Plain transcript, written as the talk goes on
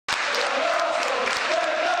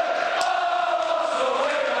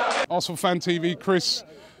Arsenal Fan TV, Chris,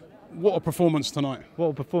 what a performance tonight. What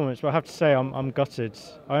a performance. Well, I have to say I'm gutted.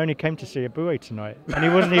 I only came to see Aboué tonight and he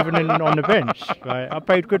wasn't even on the bench. Right? I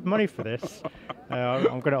paid good money for this.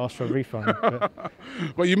 I'm going to ask for a refund.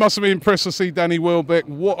 But you must have been impressed to see Danny Welbeck.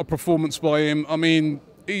 What a performance by him. I mean,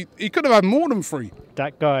 he could have had more than 3.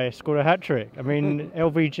 That guy scored a hat-trick. I mean,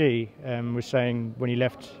 LVG was saying when he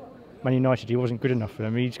left Man United he wasn't good enough for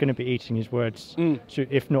them. He's going to be eating his words,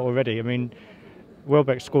 if not already. I mean,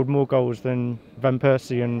 Welbeck scored more goals than Van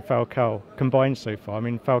Persie and Falcao combined so far. I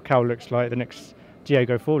mean, Falcao looks like the next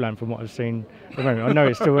Diego Forlan from what I've seen at the moment. I know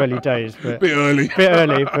it's still early days, but bit early,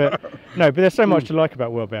 but no. But there's so much to like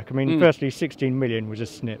about Welbeck. I mean, firstly, 16 million was a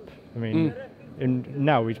snip. I mean, and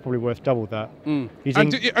now he's probably worth double that. And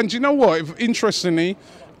do you know what? Interestingly,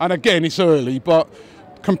 and again, it's early, but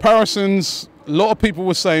comparisons. A lot of people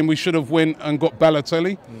were saying we should have went and got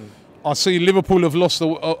Balotelli. I see Liverpool have lost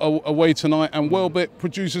away tonight, and Welbeck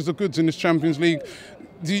produces the goods in this Champions League.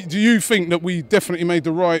 Do you think that we definitely made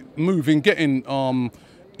the right move in getting,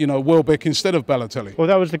 you know, Welbeck instead of Balotelli? Well,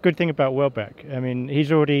 that was the good thing about Welbeck. I mean,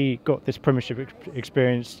 he's already got this Premiership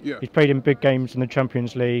experience. Yeah. He's played in big games in the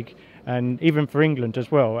Champions League, and even for England as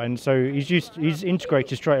well. And so he's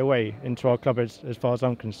integrated straight away into our club as far as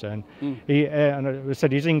I'm concerned. And I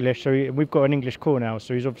said he's English, so we've got an English core now,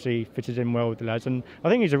 so he's obviously fitted in well with the lads. And I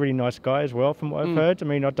think he's a really nice guy as well, from what I've heard. I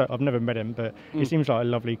mean, I've never met him, but he seems like a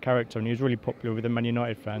lovely character, and he's really popular with the Man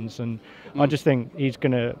United fans. And I just think he's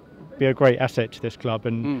going to be a great asset to this club,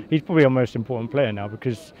 and he's probably our most important player now,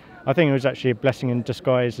 because I think it was actually a blessing in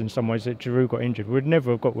disguise in some ways that Giroud got injured. We'd never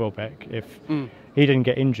have got Welbeck if he didn't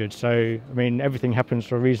get injured. So, I mean, everything happens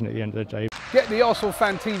for a reason at the end of the day. Get the Arsenal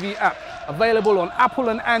Fan TV app, available on Apple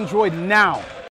and Android now.